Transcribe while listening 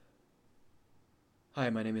Hi,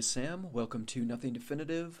 my name is Sam. Welcome to Nothing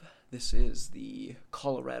Definitive. This is the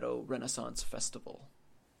Colorado Renaissance Festival.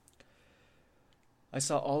 I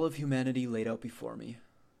saw all of humanity laid out before me.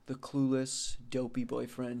 The clueless, dopey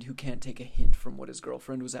boyfriend who can't take a hint from what his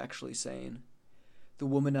girlfriend was actually saying. The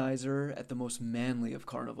womanizer at the most manly of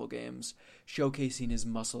carnival games, showcasing his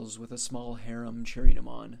muscles with a small harem cheering him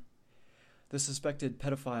on. The suspected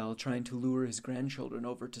pedophile trying to lure his grandchildren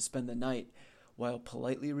over to spend the night while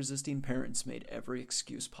politely resisting parents made every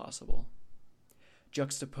excuse possible.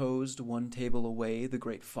 Juxtaposed one table away, the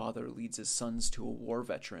great father leads his sons to a war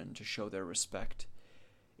veteran to show their respect.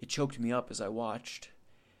 It choked me up as I watched,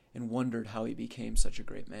 and wondered how he became such a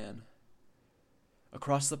great man.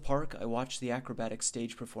 Across the park, I watched the acrobatic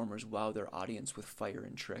stage performers wow their audience with fire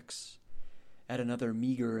and tricks. At another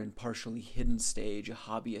meager and partially hidden stage, a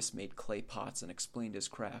hobbyist made clay pots and explained his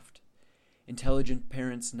craft. Intelligent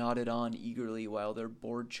parents nodded on eagerly while their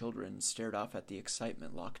bored children stared off at the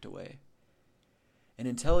excitement locked away. An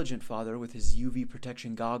intelligent father with his UV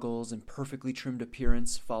protection goggles and perfectly trimmed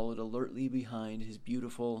appearance followed alertly behind his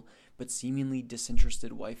beautiful but seemingly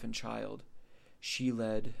disinterested wife and child. She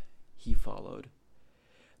led, he followed.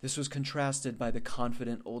 This was contrasted by the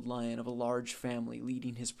confident old lion of a large family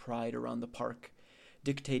leading his pride around the park,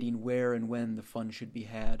 dictating where and when the fun should be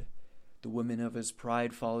had. The women of his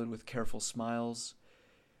pride followed with careful smiles,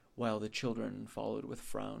 while the children followed with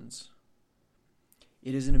frowns.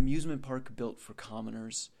 It is an amusement park built for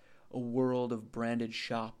commoners, a world of branded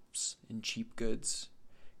shops and cheap goods,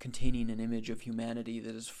 containing an image of humanity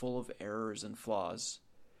that is full of errors and flaws,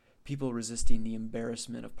 people resisting the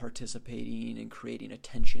embarrassment of participating and creating a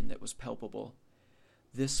tension that was palpable.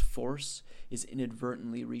 This force is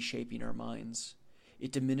inadvertently reshaping our minds.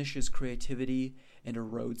 It diminishes creativity and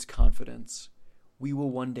erodes confidence. We will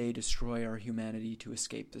one day destroy our humanity to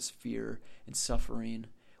escape this fear and suffering,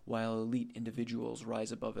 while elite individuals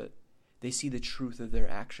rise above it. They see the truth of their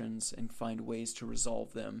actions and find ways to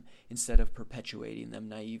resolve them instead of perpetuating them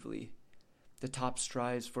naively. The top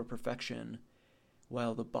strives for perfection,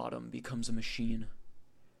 while the bottom becomes a machine.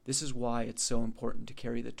 This is why it's so important to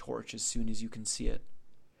carry the torch as soon as you can see it,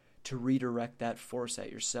 to redirect that force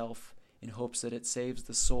at yourself in hopes that it saves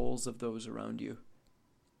the souls of those around you.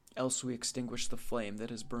 Else we extinguish the flame that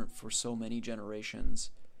has burnt for so many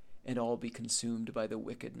generations, and all be consumed by the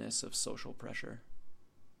wickedness of social pressure.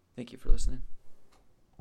 Thank you for listening.